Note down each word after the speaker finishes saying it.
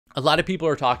a lot of people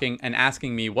are talking and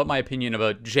asking me what my opinion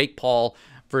about Jake Paul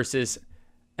versus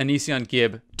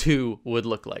Anesongib 2 would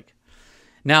look like.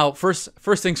 Now, first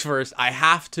things first, I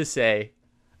have to say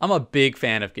I'm a big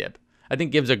fan of Gib. I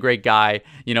think Gib's a great guy.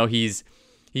 You know, he's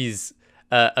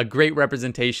a great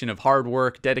representation of hard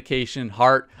work, dedication,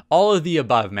 heart, all of the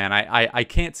above, man. I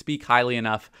can't speak highly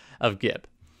enough of Gib.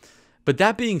 But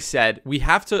that being said, we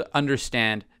have to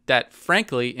understand that,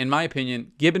 frankly, in my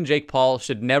opinion, Gib and Jake Paul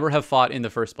should never have fought in the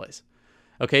first place.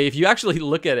 Okay, if you actually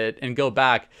look at it and go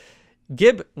back,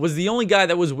 Gib was the only guy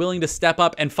that was willing to step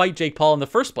up and fight Jake Paul in the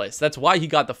first place. That's why he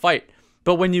got the fight.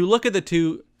 But when you look at the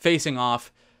two facing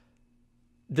off,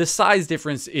 the size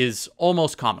difference is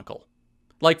almost comical.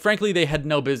 Like, frankly, they had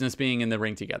no business being in the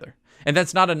ring together. And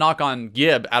that's not a knock on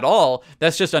Gib at all.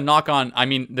 That's just a knock on,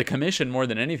 the commission more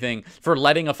than anything for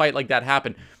letting a fight like that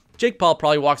happen. Jake Paul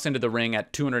probably walks into the ring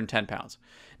at 210 pounds.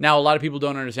 Now, a lot of people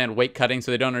don't understand weight cutting, so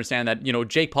they don't understand that,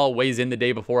 Jake Paul weighs in the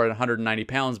day before at 190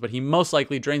 pounds, but he most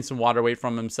likely drains some water weight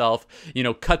from himself,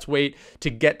 cuts weight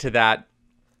to get to that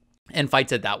and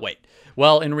fights at that weight.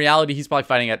 Well, in reality, he's probably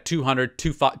fighting at 200,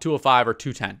 205, or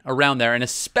 210, around there. And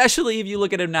especially if you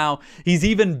look at him now, he's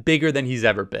even bigger than he's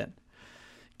ever been.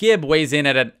 Gib weighs in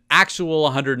at an actual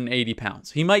 180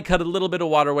 pounds. He might cut a little bit of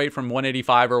water weight from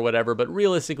 185 or whatever, but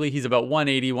realistically, he's about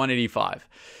 180, 185.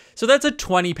 So that's a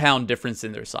 20-pound difference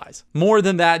in their size. More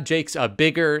than that, Jake's a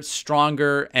bigger,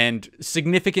 stronger, and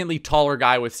significantly taller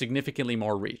guy with significantly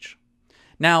more reach.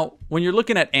 Now, when you're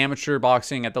looking at amateur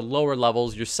boxing at the lower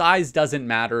levels, your size doesn't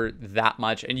matter that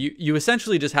much. And you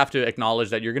essentially just have to acknowledge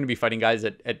that you're going to be fighting guys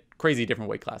at crazy different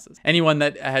weight classes. Anyone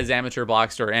that has amateur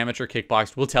boxed or amateur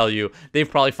kickboxed will tell you they've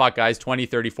probably fought guys 20,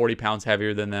 30, 40 pounds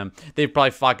heavier than them. They've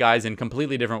probably fought guys in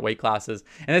completely different weight classes.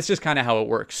 And that's just kind of how it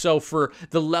works. So for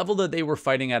the level that they were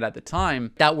fighting at the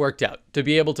time, that worked out. To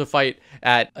be able to fight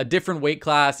at a different weight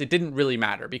class, it didn't really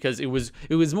matter because it was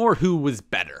more who was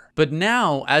better. But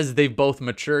now, as they've both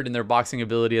matured in their boxing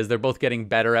ability, as they're both getting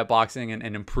better at boxing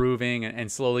and improving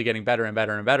and slowly getting better and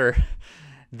better and better,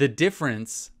 the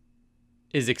difference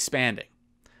is expanding.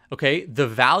 Okay, the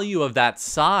value of that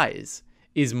size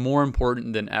is more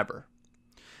important than ever.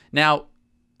 Now,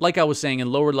 like I was saying,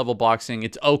 in lower level boxing,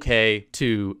 it's okay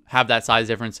to have that size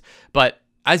difference, but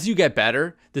as you get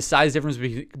better, the size difference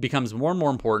becomes more and more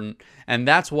important, and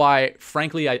that's why,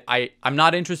 frankly, I'm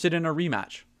not interested in a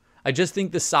rematch. I just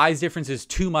think the size difference is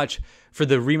too much for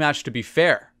the rematch to be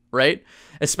fair, right?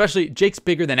 Especially, Jake's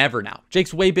bigger than ever now.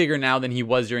 Jake's way bigger now than he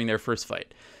was during their first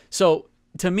fight. So,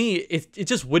 to me, it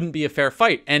just wouldn't be a fair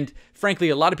fight. And frankly,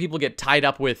 a lot of people get tied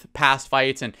up with past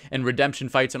fights and redemption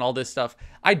fights and all this stuff.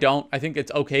 I don't. I think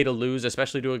it's okay to lose,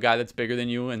 especially to a guy that's bigger than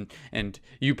you, and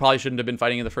you probably shouldn't have been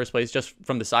fighting in the first place just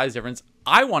from the size difference.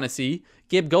 I want to see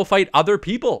Gib go fight other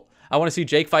people. I want to see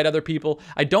Jake fight other people.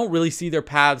 I don't really see their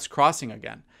paths crossing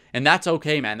again. And that's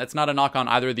okay, man. That's not a knock on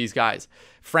either of these guys.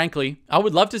 Frankly, I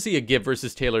would love to see a Gib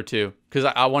versus Taylor too, because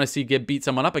I want to see Gib beat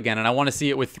someone up again, and I want to see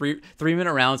it with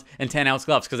three-minute rounds and 10-ounce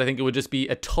gloves, because I think it would just be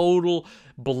a total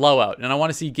blowout. And I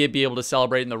want to see Gib be able to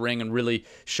celebrate in the ring and really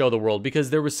show the world, because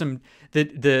there was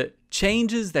the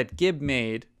changes that Gib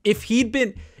made. If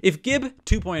Gib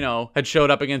 2.0 had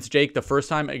showed up against Jake the first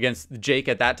time against Jake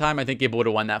at that time, I think Gib would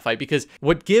have won that fight, because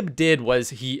what Gib did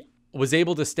was he was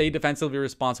able to stay defensively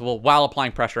responsible while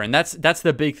applying pressure. And that's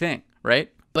the big thing,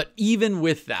 right? But even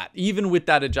with that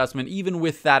adjustment, even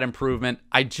with that improvement,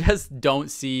 I just don't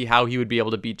see how he would be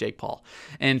able to beat Jake Paul.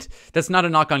 And that's not a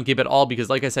knock on Gib at all, because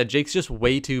like I said, Jake's just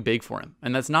way too big for him.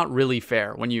 And that's not really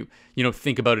fair when you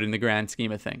think about it in the grand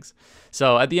scheme of things.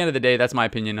 So at the end of the day, that's my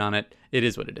opinion on it. It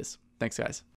is what it is. Thanks, guys.